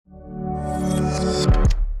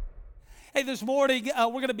this morning,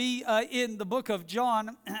 we're going to be in the book of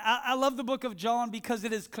John. I love the book of John because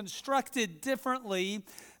it is constructed differently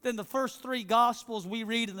than the first three Gospels we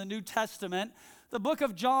read in the New Testament. The book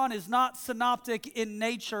of John is not synoptic in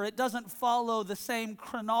nature. It doesn't follow the same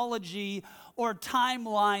chronology or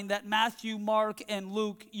timeline that Matthew, Mark, and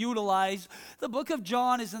Luke utilize. The book of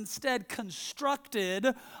John is instead constructed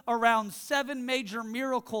around 7 major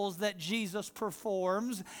miracles that Jesus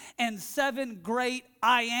performs and 7 great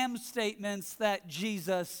I am statements that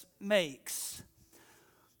Jesus makes.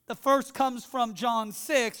 The first comes from John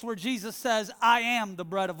 6, where Jesus says, I am the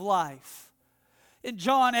bread of life. In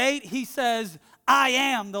John 8, he says, I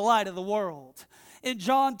am the light of the world. In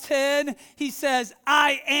John 10, he says,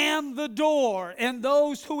 I am the door, and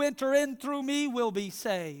those who enter in through me will be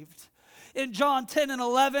saved. In John 10 and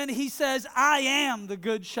 11, he says, I am the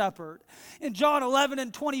good shepherd. In John 11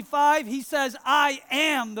 and 25, he says, I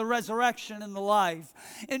am the resurrection and the life.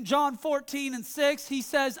 In John 14 and 6, he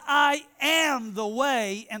says, I am the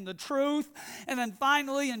way and the truth. And then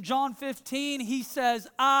finally, in John 15, he says,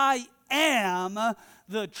 I am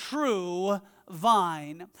the true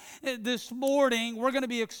vine. This morning, we're going to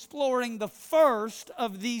be exploring the first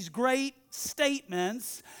of these great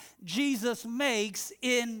statements Jesus makes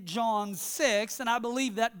in John 6, and I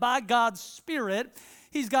believe that by God's Spirit,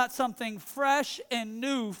 He's got something fresh and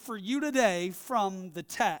new for you today from the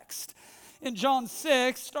text. In John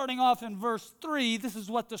 6, starting off in verse 3, this is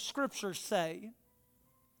what the Scriptures say.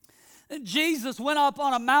 Jesus went up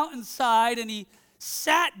on a mountainside and He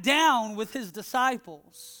sat down with His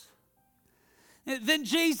disciples. Then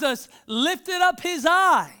Jesus lifted up His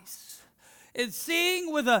eyes, and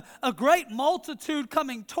seeing with a great multitude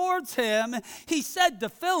coming towards Him, He said to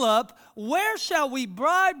Philip, where shall we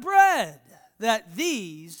buy bread that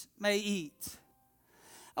these may eat?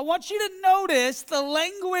 I want you to notice the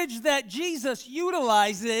language that Jesus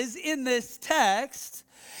utilizes in this text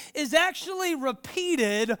is actually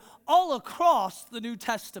repeated all across the New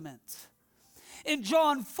Testament. In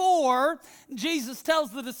John 4, Jesus tells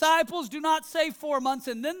the disciples, do not say 4 months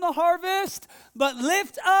and then the harvest, but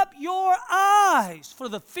lift up your eyes, for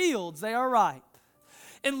the fields they are ripe.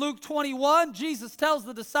 In Luke 21, Jesus tells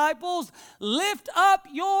the disciples, lift up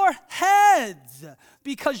your heads,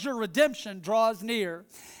 because your redemption draws near.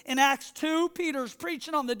 In Acts 2, Peter's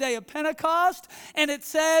preaching on the day of Pentecost, and it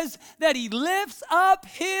says that he lifts up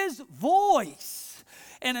his voice.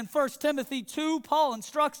 And in 1 Timothy 2, Paul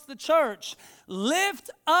instructs the church,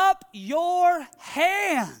 lift up your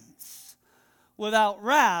hands without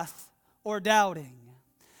wrath or doubting.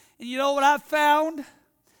 And you know what I've found?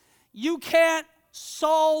 You can't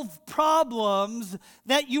solve problems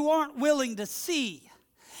that you aren't willing to see.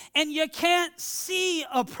 And you can't see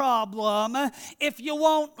a problem if you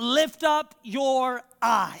won't lift up your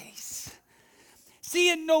eyes.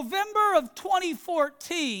 See, in November of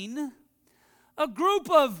 2014, a group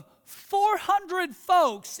of 400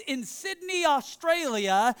 folks in Sydney,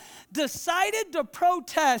 Australia, decided to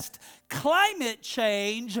protest climate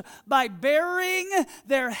change by burying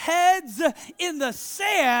their heads in the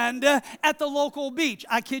sand at the local beach.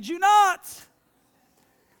 I kid you not.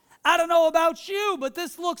 I don't know about you, but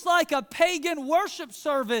this looks like a pagan worship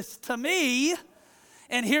service to me.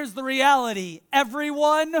 And here's the reality.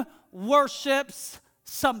 Everyone worships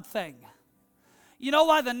something. You know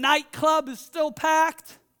why the nightclub is still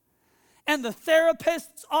packed? And the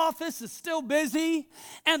therapist's office is still busy?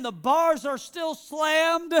 And the bars are still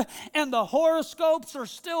slammed? And the horoscopes are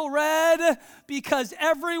still read? Because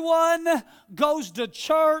everyone goes to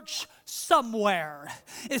church somewhere.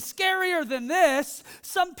 It's scarier than this.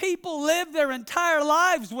 Some people live their entire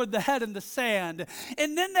lives with the head in the sand.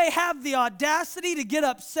 And then they have the audacity to get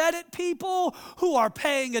upset at people who are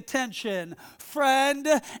paying attention.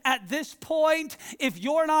 Friend, at this point, if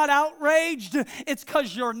you're not outraged, it's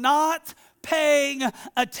because you're not paying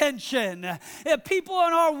attention. People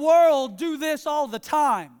in our world do this all the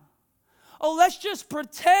time. Oh, let's just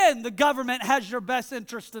pretend the government has your best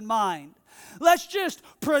interest in mind. Let's just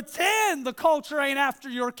pretend the culture ain't after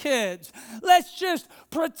your kids. Let's just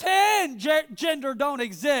pretend gender don't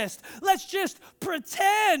exist. Let's just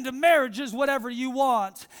pretend marriage is whatever you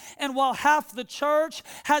want. And while half the church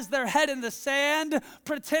has their head in the sand,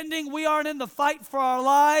 pretending we aren't in the fight for our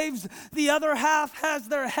lives, the other half has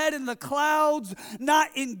their head in the clouds,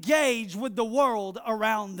 not engaged with the world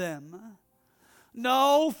around them.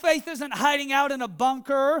 No, faith isn't hiding out in a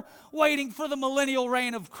bunker waiting for the millennial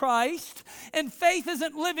reign of Christ. And faith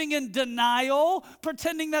isn't living in denial,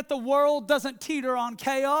 pretending that the world doesn't teeter on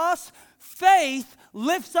chaos. faith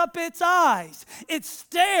lifts up its eyes. It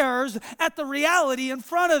stares at the reality in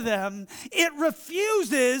front of them. It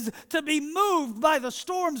refuses to be moved by the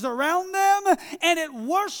storms around them, and it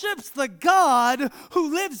worships the God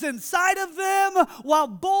who lives inside of them while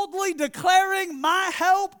boldly declaring, "My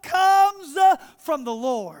help comes from the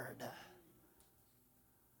Lord."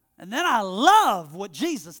 And then I love what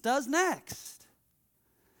Jesus does next.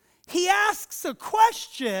 He asks a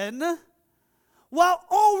question while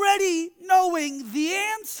already knowing the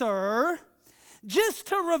answer, just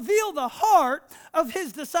to reveal the heart of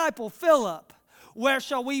his disciple Philip. "Where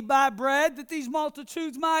shall we buy bread that these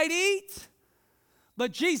multitudes might eat?"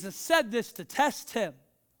 But Jesus said this to test him,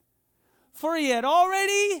 for he had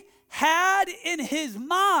already had in his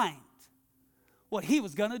mind what he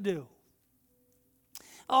was going to do.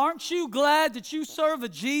 Aren't you glad that you serve a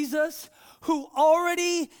Jesus who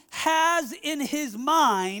already has in his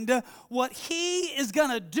mind what he is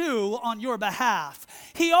going to do on your behalf?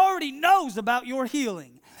 He already knows about your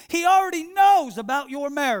healing. He already knows about your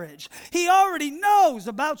marriage. He already knows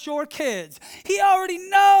about your kids. He already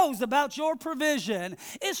knows about your provision.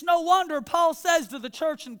 It's no wonder Paul says to the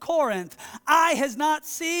church in Corinth, "Eye has not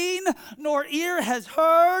seen, nor ear has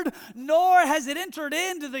heard, nor has it entered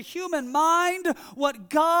into the human mind what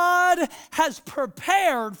God has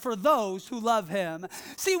prepared for those who love him."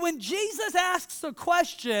 See, when Jesus asks a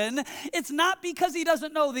question, it's not because he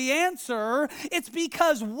doesn't know the answer. It's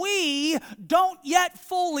because we don't yet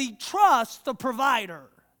fully trust the provider.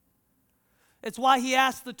 It's why he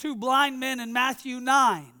asked the two blind men in Matthew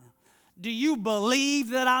 9, "Do you believe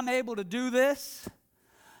that I'm able to do this?"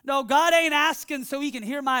 No, God ain't asking so he can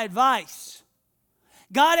hear my advice.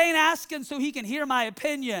 God ain't asking so he can hear my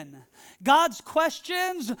opinion. God's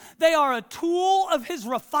questions, they are a tool of his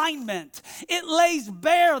refinement. It lays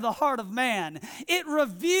bare the heart of man. It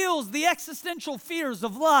reveals the existential fears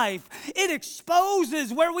of life. It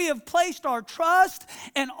exposes where we have placed our trust,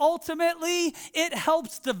 and ultimately, it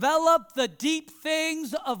helps develop the deep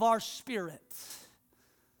things of our spirits.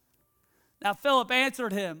 Now, Philip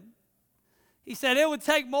answered him. He said, "It would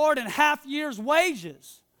take more than half year's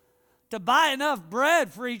wages to buy enough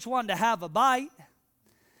bread for each one to have a bite."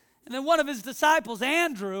 And then one of his disciples,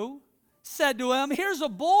 Andrew, said to him, "Here's a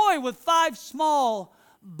boy with 5 small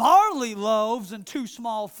barley loaves and 2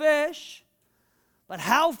 small fish. But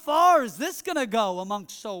how far is this going to go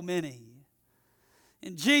amongst so many?"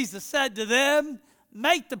 And Jesus said to them,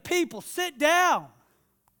 "Make the people sit down."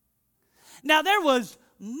 Now there was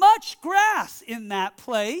much grass in that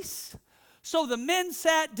place, so the men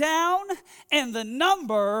sat down, and the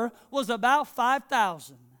number was about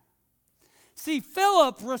 5,000. See,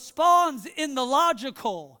 Philip responds in the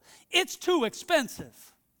logical, "It's too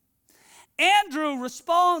expensive." Andrew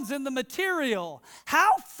responds in the material,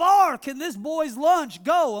 "How far can this boy's lunch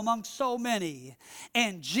go among so many?"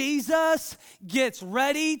 And Jesus gets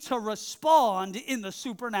ready to respond in the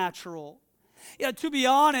supernatural. Yeah, to be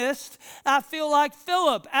honest, I feel like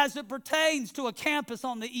Philip as it pertains to a campus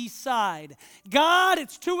on the east side. "God,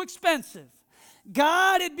 it's too expensive.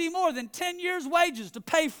 God, it'd be more than 10 years' wages to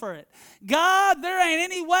pay for it. God, there ain't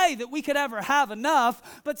any way that we could ever have enough."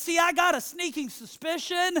 But see, I got a sneaking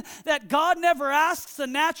suspicion that God never asks a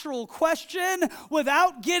natural question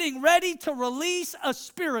without getting ready to release a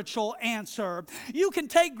spiritual answer. You can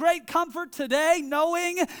take great comfort today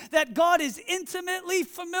knowing that God is intimately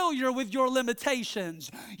familiar with your limitations.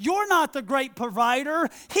 You're not the great provider.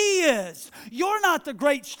 He is. You're not the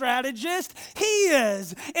great strategist. He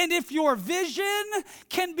is. And if your vision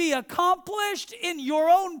can be accomplished in your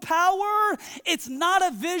own power, it's not a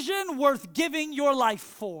vision worth giving your life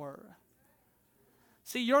for.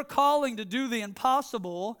 See, your calling to do the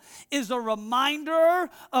impossible is a reminder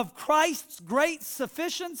of Christ's great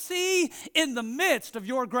sufficiency in the midst of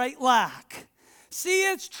your great lack. See,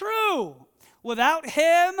 it's true. Without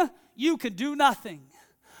him, you can do nothing.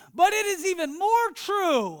 But it is even more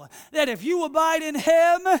true that if you abide in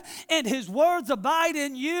him and his words abide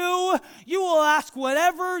in you, you will ask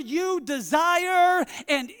whatever you desire,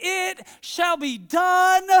 and it shall be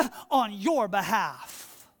done on your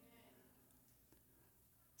behalf.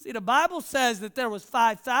 See, the Bible says that there was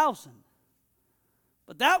 5,000,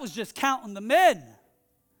 but that was just counting the men.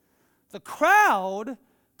 The crowd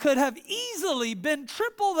could have easily been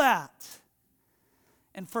triple that.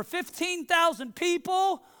 And for 15,000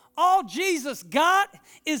 people, all Jesus got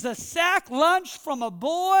is a sack lunch from a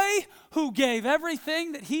boy who gave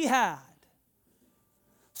everything that he had.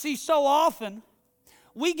 See, so often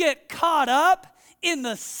we get caught up in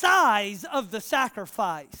the size of the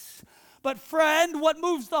sacrifice. But friend, what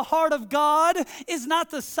moves the heart of God is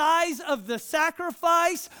not the size of the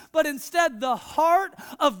sacrifice, but instead the heart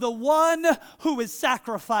of the one who is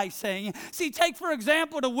sacrificing. See, take for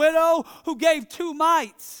example the widow who gave 2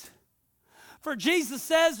 mites. For Jesus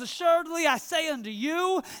says, assuredly I say unto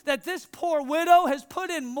you that this poor widow has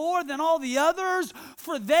put in more than all the others,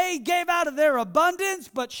 for they gave out of their abundance,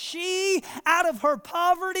 but she out of her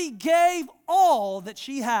poverty gave all that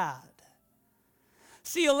she had.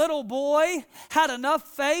 See, a little boy had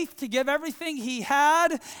enough faith to give everything he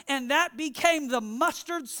had, and that became the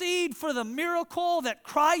mustard seed for the miracle that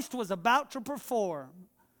Christ was about to perform.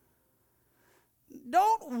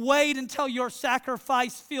 Don't wait until your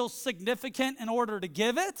sacrifice feels significant in order to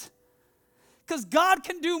give it. Because God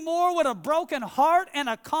can do more with a broken heart and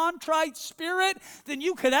a contrite spirit than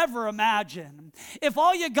you could ever imagine. If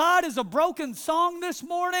all you got is a broken song this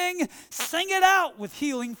morning, sing it out with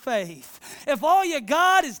healing faith. If all you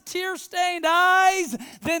got is tear-stained eyes,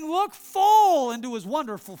 then look full into his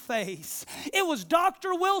wonderful face. It was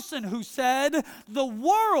Dr. Wilson who said, the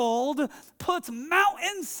world puts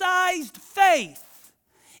mountain-sized faith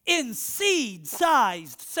in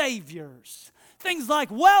seed-sized saviors. Things like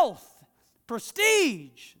wealth,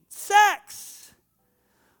 prestige, sex.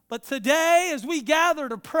 But today, as we gather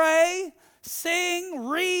to pray, sing,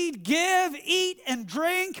 read, give, eat, and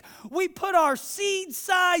drink, we put our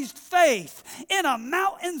seed-sized faith in a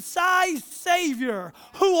mountain-sized Savior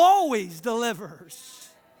who always delivers.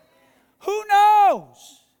 Who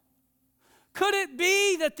knows? Could it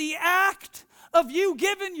be that the act of you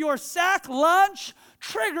giving your sack lunch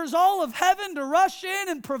triggers all of heaven to rush in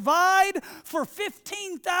and provide for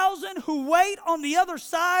 15,000 who wait on the other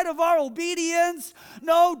side of our obedience?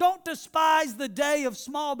 No, don't despise the day of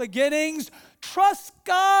small beginnings. Trust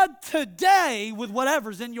God today with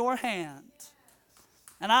whatever's in your hand.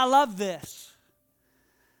 And I love this.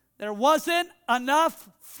 There wasn't enough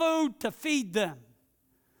food to feed them,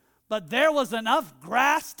 but there was enough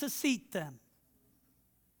grass to seat them.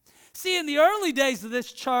 See, in the early days of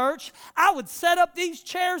this church, I would set up these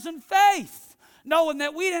chairs in faith, knowing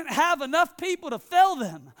that we didn't have enough people to fill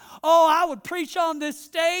them. Oh, I would preach on this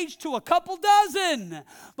stage to a couple dozen.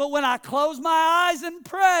 But when I closed my eyes and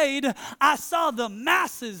prayed, I saw the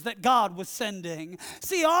masses that God was sending.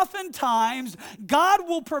 See, oftentimes, God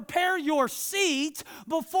will prepare your seat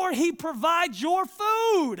before he provides your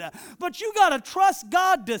food. But you got to trust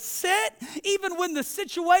God to sit, even when the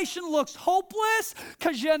situation looks hopeless,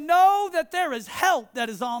 because you know that there is help that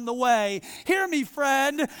is on the way. Hear me,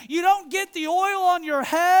 friend. You don't get the oil on your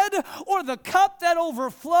head or the cup that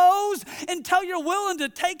overflows until you're willing to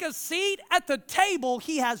take a seat at the table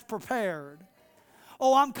he has prepared.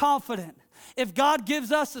 Oh, I'm confident. If God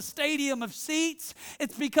gives us a stadium of seats,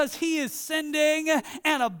 it's because he is sending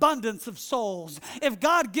an abundance of souls. If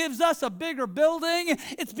God gives us a bigger building,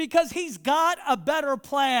 it's because he's got a better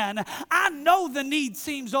plan. I know the need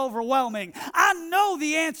seems overwhelming. I know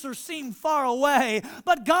the answers seem far away,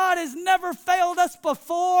 but God has never failed us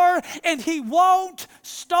before, and he won't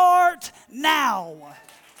start now.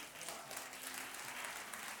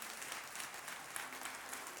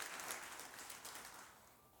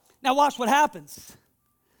 Now watch what happens.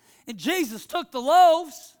 And Jesus took the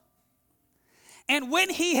loaves, and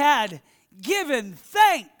when he had given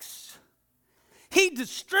thanks, he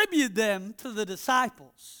distributed them to the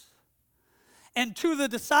disciples. And to the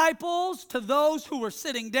disciples, to those who were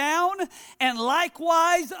sitting down, and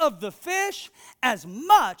likewise of the fish, as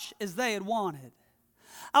much as they had wanted.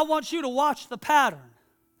 I want you to watch the pattern.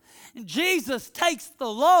 Jesus takes the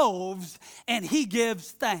loaves, and he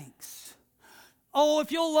gives thanks. Oh,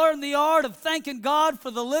 if you'll learn the art of thanking God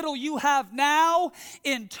for the little you have now,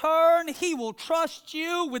 in turn, he will trust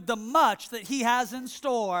you with the much that he has in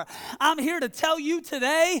store. I'm here to tell you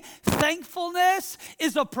today, thankfulness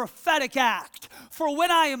is a prophetic act. For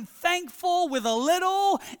when I am thankful with a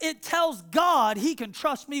little, it tells God he can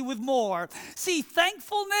trust me with more. See,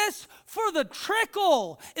 thankfulness for the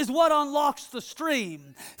trickle is what unlocks the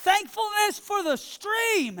stream. Thankfulness for the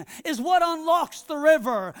stream is what unlocks the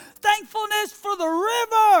river. Thankfulness for the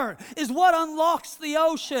river is what unlocks the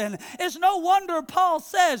ocean. It's no wonder Paul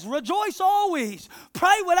says, rejoice always,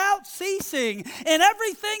 pray without ceasing, in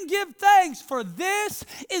everything give thanks, for this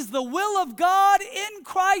is the will of God in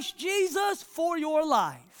Christ Jesus for your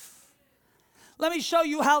life. Let me show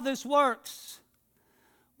you how this works.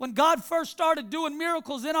 When God first started doing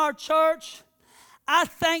miracles in our church, I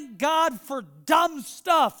thank God for dumb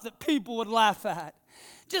stuff that people would laugh at.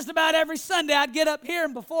 Just about every Sunday I'd get up here,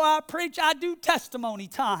 and before I preach, I'd do testimony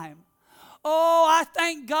time. Oh, I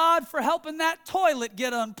thank God for helping that toilet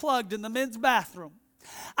get unplugged in the men's bathroom.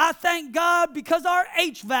 I thank God because our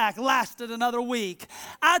HVAC lasted another week.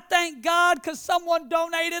 I thank God because someone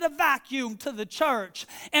donated a vacuum to the church.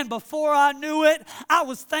 And before I knew it, I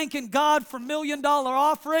was thanking God for $1 million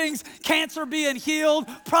offerings, cancer being healed,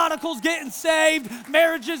 prodigals getting saved,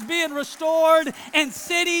 marriages being restored, and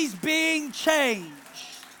cities being changed.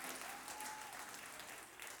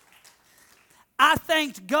 I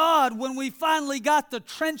thanked God when we finally got the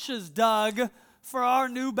trenches dug for our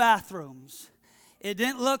new bathrooms. It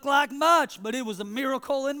didn't look like much, but it was a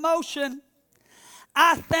miracle in motion.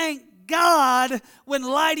 I thank God when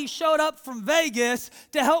Lighty showed up from Vegas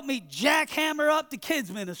to help me jackhammer up the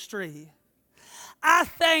kids ministry. I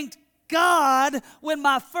thanked God when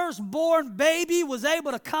my firstborn baby was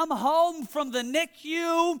able to come home from the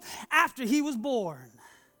NICU after he was born.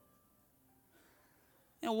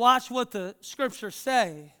 And watch what the scriptures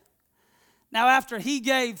say. Now, after he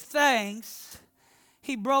gave thanks,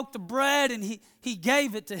 he broke the bread and he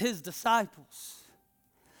gave it to his disciples.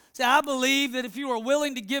 See, I believe that if you are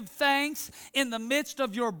willing to give thanks in the midst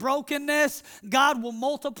of your brokenness, God will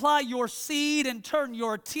multiply your seed and turn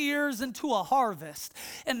your tears into a harvest.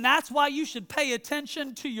 And that's why you should pay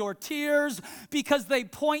attention to your tears, because they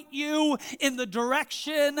point you in the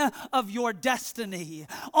direction of your destiny.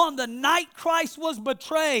 On the night Christ was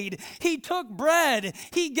betrayed, he took bread,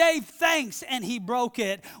 he gave thanks, and he broke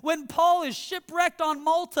it. When Paul is shipwrecked on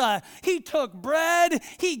Malta, he took bread,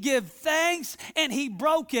 he gave thanks, and he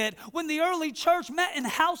broke it. When the early church met in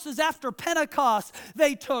houses after Pentecost,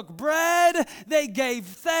 they took bread, they gave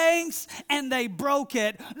thanks, and they broke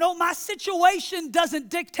it. No, my situation doesn't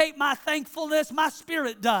dictate my thankfulness, my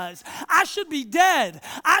spirit does. I should be dead.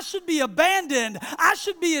 I should be abandoned. I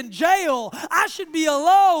should be in jail. I should be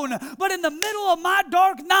alone. But in the middle of my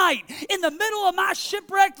dark night, in the middle of my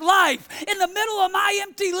shipwrecked life, in the middle of my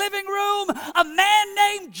empty living room, a man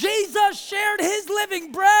named Jesus shared his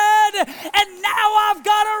living bread, and now I've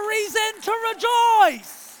got a reason to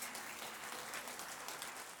rejoice.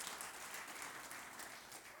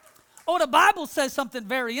 Oh, the Bible says something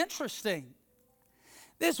very interesting.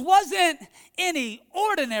 This wasn't any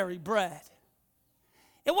ordinary bread.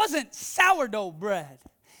 It wasn't sourdough bread.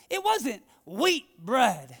 It wasn't wheat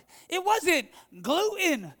bread. It wasn't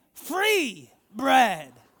gluten-free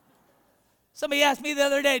bread. Somebody asked me the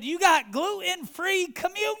other day, do you got gluten-free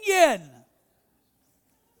communion?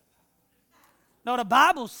 No, the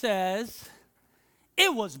Bible says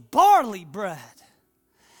it was barley bread.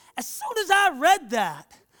 As soon as I read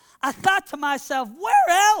that, I thought to myself,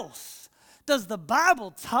 where else does the Bible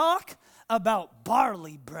talk about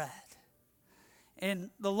barley bread? And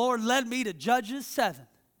the Lord led me to Judges 7.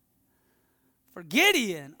 For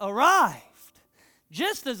Gideon arrived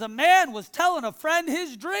just as a man was telling a friend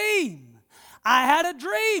his dream. I had a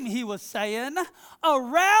dream, he was saying. A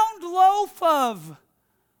round loaf of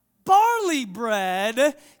barley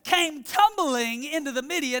bread came tumbling into the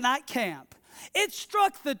Midianite camp. It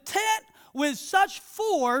struck the tent with such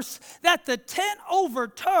force that the tent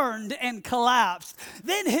overturned and collapsed.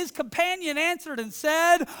 Then his companion answered and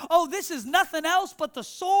said, oh, this is nothing else but the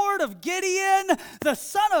sword of Gideon, the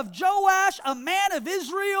son of Joash, a man of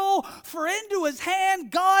Israel, for into his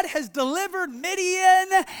hand God has delivered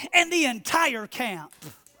Midian and the entire camp.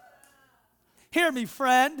 Hear me,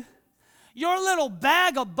 friend. Your little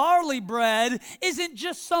bag of barley bread isn't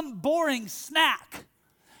just some boring snack.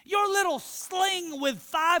 Your little sling with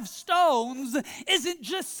 5 stones isn't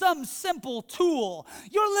just some simple tool.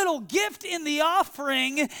 Your little gift in the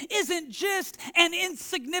offering isn't just an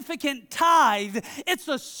insignificant tithe. It's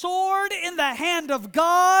a sword in the hand of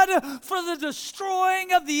God for the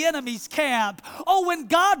destroying of the enemy's camp. Oh, when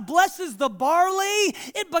God blesses the barley,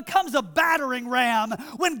 it becomes a battering ram.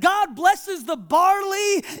 When God blesses the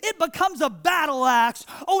barley, it becomes a battle axe.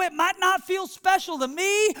 Oh, it might not feel special to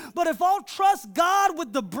me, but if I'll trust God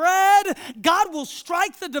with the bread, God will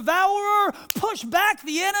strike the devourer, push back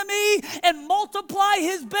the enemy, and multiply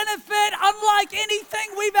his benefit unlike anything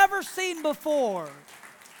we've ever seen before.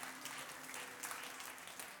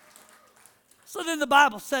 So then the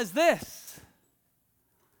Bible says this.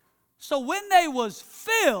 So when they was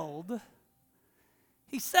filled,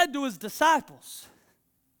 he said to his disciples,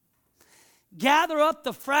 gather up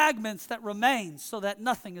the fragments that remain so that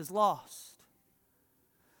nothing is lost.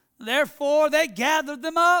 Therefore, they gathered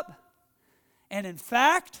them up, and in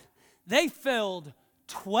fact, they filled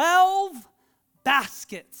 12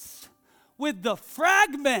 baskets with the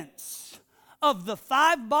fragments of the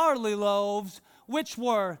 5 barley loaves which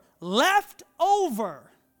were left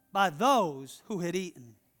over by those who had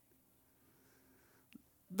eaten.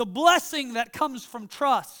 The blessing that comes from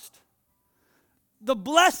trust, the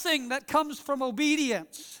blessing that comes from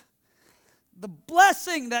obedience, the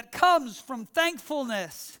blessing that comes from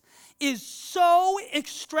thankfulness is so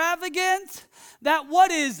extravagant that what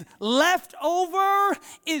is left over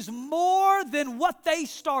is more than what they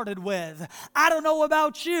started with. I don't know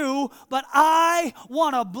about you, but I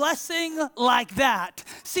want a blessing like that.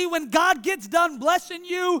 See, when God gets done blessing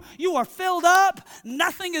you, you are filled up,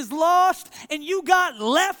 nothing is lost, and you got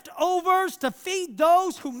leftovers to feed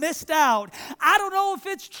those who missed out. I don't know if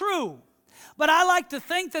it's true, but I like to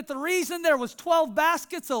think that the reason there was 12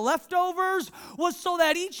 baskets of leftovers was so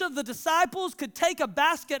that each of the disciples could take a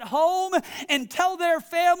basket home and tell their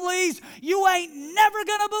families, you ain't never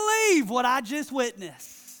gonna believe what I just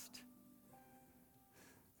witnessed.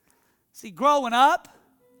 See, growing up,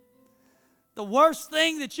 the worst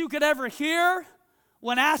thing that you could ever hear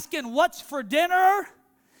when asking what's for dinner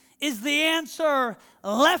is the answer,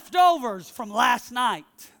 leftovers from last night.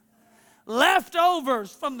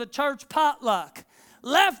 Leftovers from the church potluck.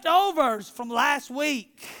 Leftovers from last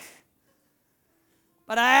week.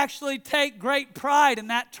 But I actually take great pride in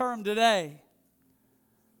that term today.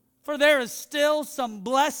 For there is still some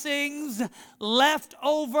blessings left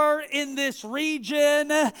over in this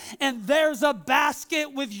region, and there's a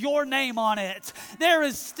basket with your name on it. There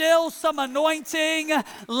is still some anointing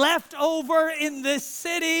left over in this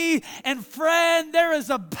city, and friend, there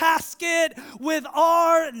is a basket with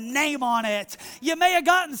our name on it. You may have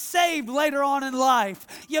gotten saved later on in life.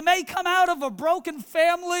 You may come out of a broken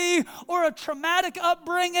family or a traumatic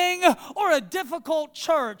upbringing or a difficult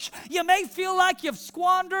church. You may feel like you've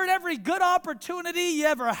squandered every good opportunity you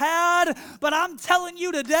ever had, but I'm telling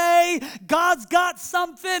you today, God's got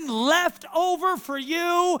something left over for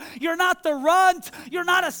you. You're not the runt. You're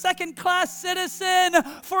not a second-class citizen.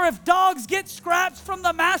 For if dogs get scraps from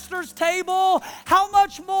the master's table, how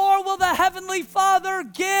much more will the Heavenly Father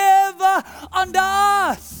give unto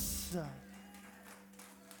us?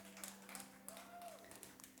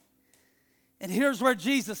 And here's where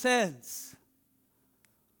Jesus ends.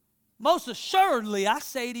 Most assuredly, I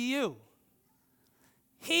say to you,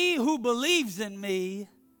 he who believes in me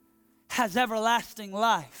has everlasting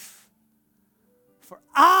life. For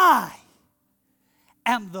I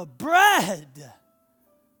am the bread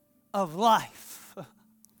of life.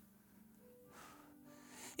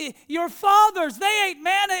 Your fathers, they ate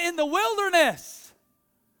manna in the wilderness,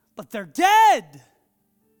 but they're dead.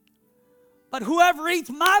 But whoever eats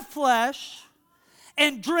my flesh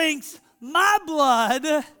and drinks my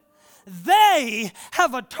blood, they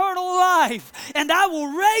have eternal life, and I will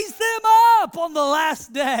raise them up on the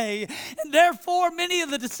last day. And therefore, many of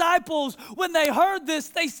the disciples, when they heard this,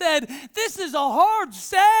 they said, this is a hard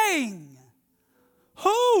saying.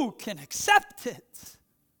 Who can accept it?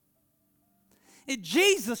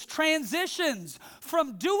 Jesus transitions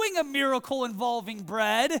from doing a miracle involving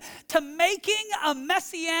bread to making a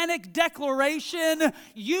messianic declaration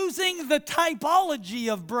using the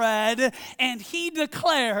typology of bread, and he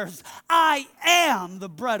declares, I am the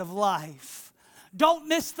bread of life. Don't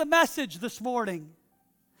miss the message this morning.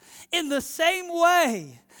 In the same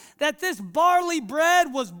way that this barley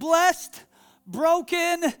bread was blessed,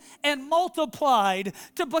 broken, and multiplied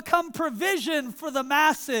to become provision for the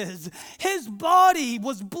masses, his body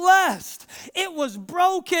was blessed, it was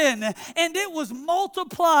broken, and it was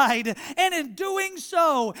multiplied, and in doing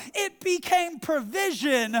so, it became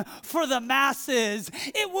provision for the masses.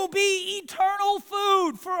 It will be eternal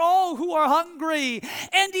food for all who are hungry,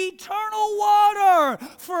 and eternal water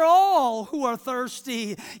for all who are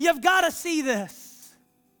thirsty. You've got to see this.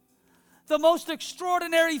 The most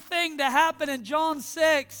extraordinary thing to happen in John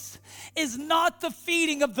 6 is not the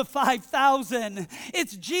feeding of the 5,000.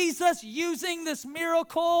 It's Jesus using this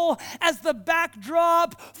miracle as the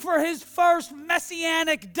backdrop for his first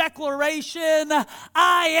messianic declaration,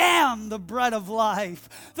 I am the bread of life.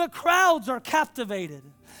 The crowds are captivated.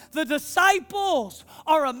 The disciples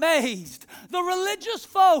are amazed. The religious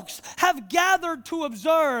folks have gathered to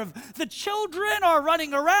observe. The children are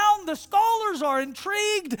running around. The scholars are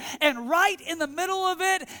intrigued. And right in the middle of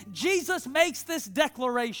it, Jesus makes this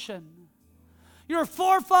declaration. Your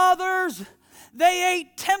forefathers, they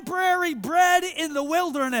ate temporary bread in the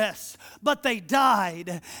wilderness, but they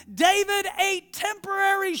died. David ate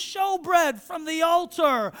temporary showbread from the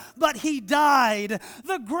altar, but he died.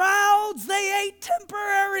 The crowds, they ate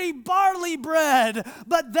temporary barley bread,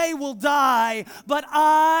 but they will die. But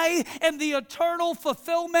I am the eternal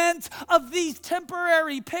fulfillment of these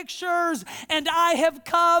temporary pictures, and I have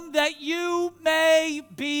come that you may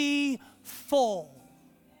be full.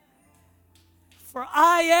 For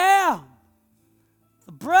I am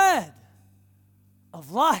the bread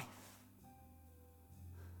of life.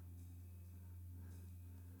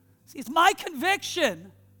 See, it's my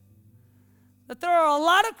conviction that there are a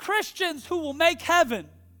lot of Christians who will make heaven,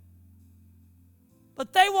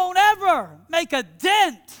 but they won't ever make a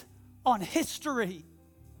dent on history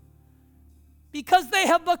because they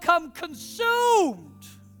have become consumed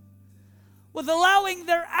with allowing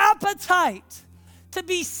their appetite to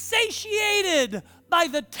be satiated by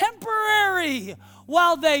the temporary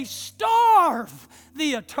while they starve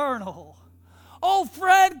the eternal. Oh,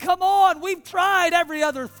 friend, come on. We've tried every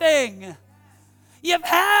other thing. You've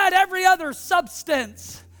had every other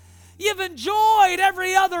substance. You've enjoyed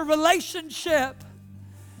every other relationship.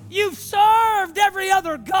 You've served every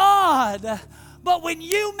other God. But when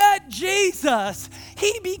you met Jesus,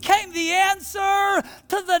 He became the answer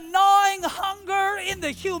to the gnawing hunger in the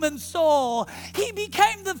human soul. He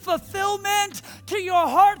became the fulfillment to your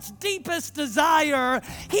heart's deepest desire.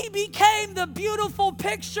 He became the beautiful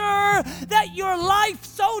picture that your life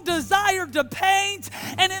so desired to paint.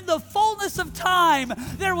 And in the fullness of time,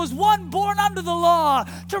 there was one born under the law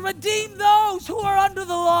to redeem those who are under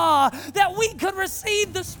the law, that we could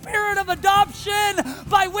receive the spirit of adoption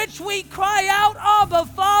by which we cry out, Abba,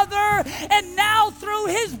 Father. And now through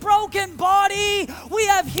His broken body, we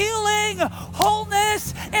have healing,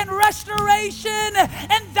 wholeness, and restoration.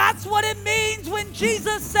 And that's what it means when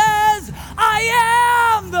Jesus says,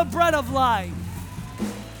 I am the bread of life.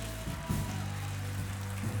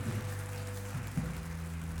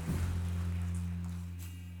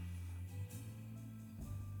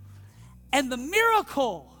 And the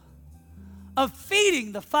miracle of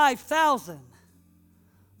feeding the 5,000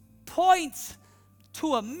 points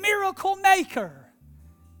to a miracle maker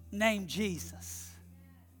named Jesus.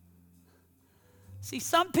 See,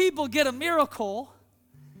 some people get a miracle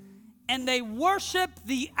and they worship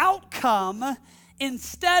the outcome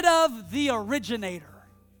instead of the originator.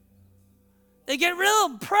 They get real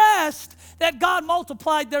impressed that God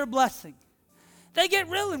multiplied their blessing. They get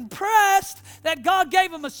real impressed that God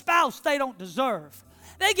gave them a spouse they don't deserve.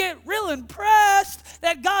 They get real impressed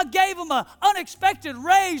that God gave them an unexpected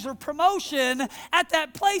raise or promotion at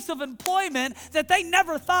that place of employment that they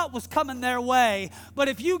never thought was coming their way. But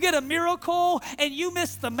if you get a miracle and you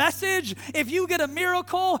miss the message, if you get a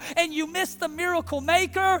miracle and you miss the miracle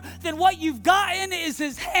maker, then what you've gotten is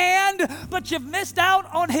His hand, but you've missed out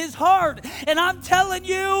on His heart. And I'm telling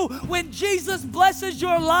you, when Jesus blesses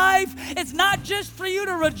your life, it's not just for you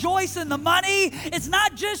to rejoice in the money. It's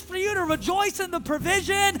not just for you to rejoice in the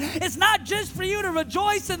provision. It's not just for you to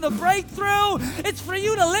rejoice in the breakthrough. It's for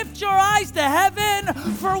you to lift your eyes to heaven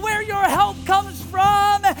for where your help comes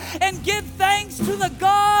from and give thanks to the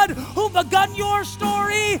God who begun your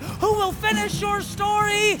story, who will finish your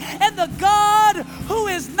story, and the God who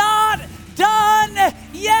is not done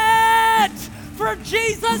yet. For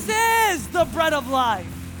Jesus is the bread of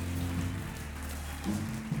life.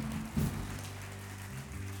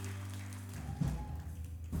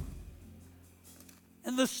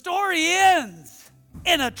 And the story ends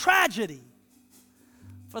in a tragedy.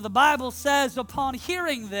 For the Bible says, upon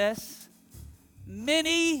hearing this,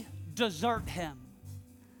 many desert Him.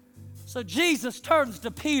 So Jesus turns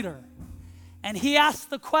to Peter and He asks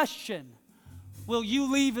the question, will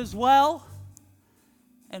you leave as well?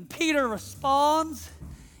 And Peter responds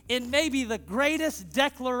in maybe the greatest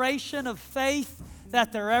declaration of faith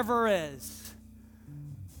that there ever is.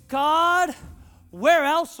 God, where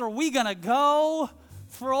else are we going to go?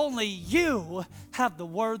 For only You have the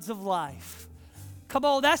words of life. Come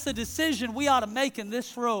on, that's a decision we ought to make in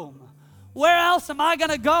this room. Where else am I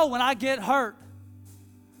going to go when I get hurt?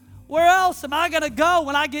 Where else am I going to go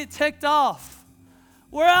when I get ticked off?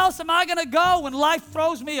 Where else am I going to go when life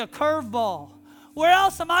throws me a curveball? Where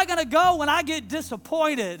else am I going to go when I get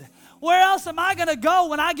disappointed? Where else am I going to go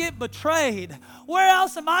when I get betrayed? Where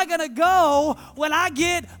else am I going to go when I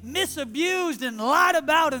get misabused and lied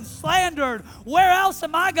about and slandered? Where else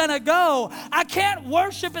am I going to go? I can't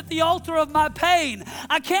worship at the altar of my pain.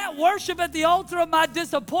 I can't worship at the altar of my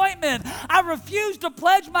disappointment. I refuse to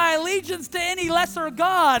pledge my allegiance to any lesser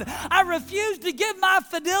God. I refuse to give my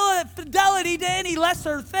fidelity to any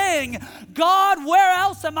lesser thing. God, where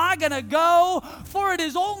else am I going to go? For it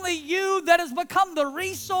is only You that has become the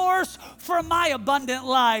resource for my abundant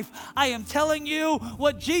life. I am telling you,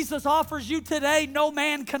 what Jesus offers you today, no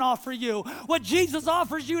man can offer you. What Jesus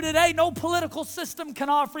offers you today, no political system can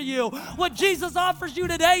offer you. What Jesus offers you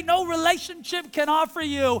today, no relationship can offer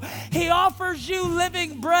you. He offers you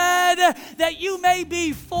living bread that you may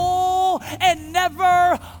be full and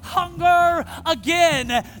never hunger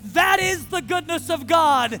again. That is the goodness of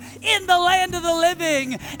God in the land of the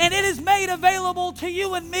living, and it is made available to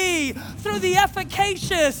you and me through the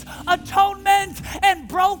efficacious atonement and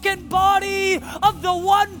broken body of the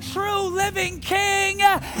one true living King,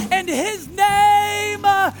 and his name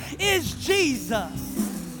is Jesus.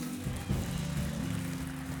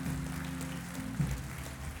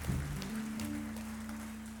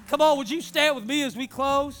 Come on, would you stand with me as we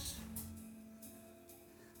close?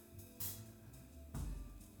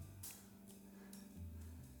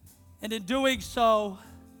 And in doing so,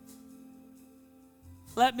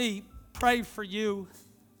 let me pray for you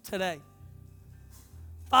today.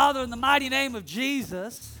 Father, in the mighty name of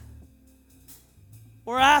Jesus,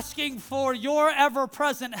 we're asking for your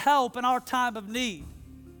ever-present help in our time of need.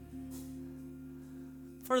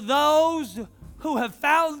 For those who have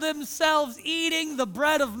found themselves eating the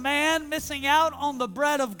bread of man, missing out on the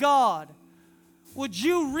bread of God, would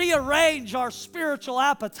you rearrange our spiritual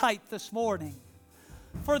appetite this morning?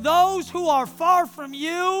 For those who are far from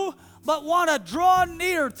you but want to draw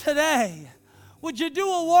near today, would you do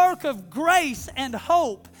a work of grace and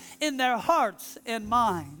hope in their hearts and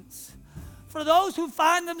minds? For those who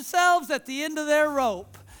find themselves at the end of their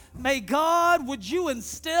rope, may God, would you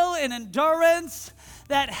instill an endurance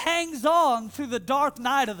that hangs on through the dark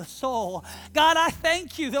night of the soul. God, I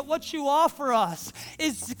thank you that what you offer us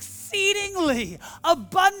is exceedingly,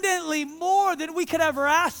 abundantly more than we could ever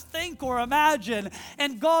ask, think, or imagine.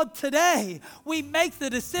 And God, today we make the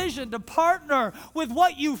decision to partner with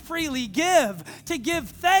what you freely give, to give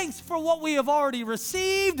thanks for what we have already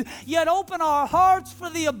received, yet open our hearts for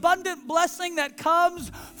the abundant blessing that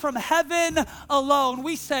comes from heaven alone.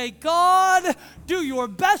 We say, God, do your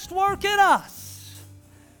best work in us.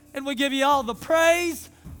 And we give you all the praise,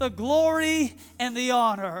 the glory, and the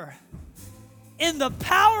honor. In the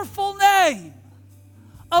powerful name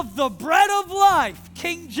of the bread of life,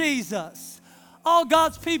 King Jesus. All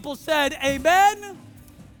God's people said, amen.